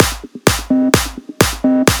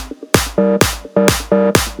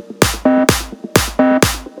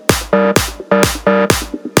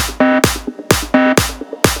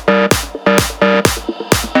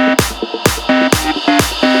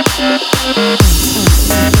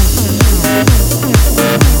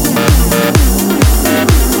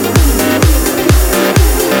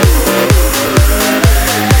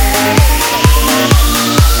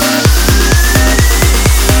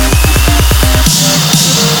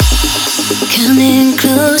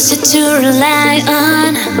To rely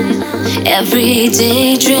on every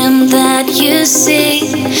daydream that you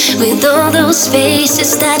see, with all those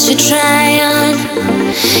faces that you try on.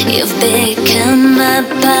 You've become a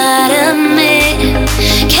part of me.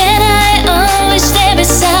 Can I always stay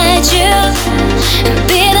beside you and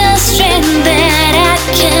be the strength that I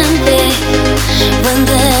can be when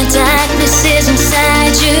the darkness is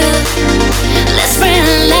inside you? Let's bring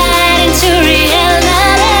a light into reality.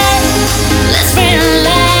 Let's bring a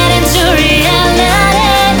light into reality.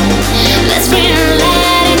 Let's bring a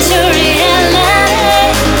light into reality.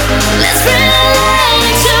 Let's bring a light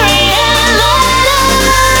into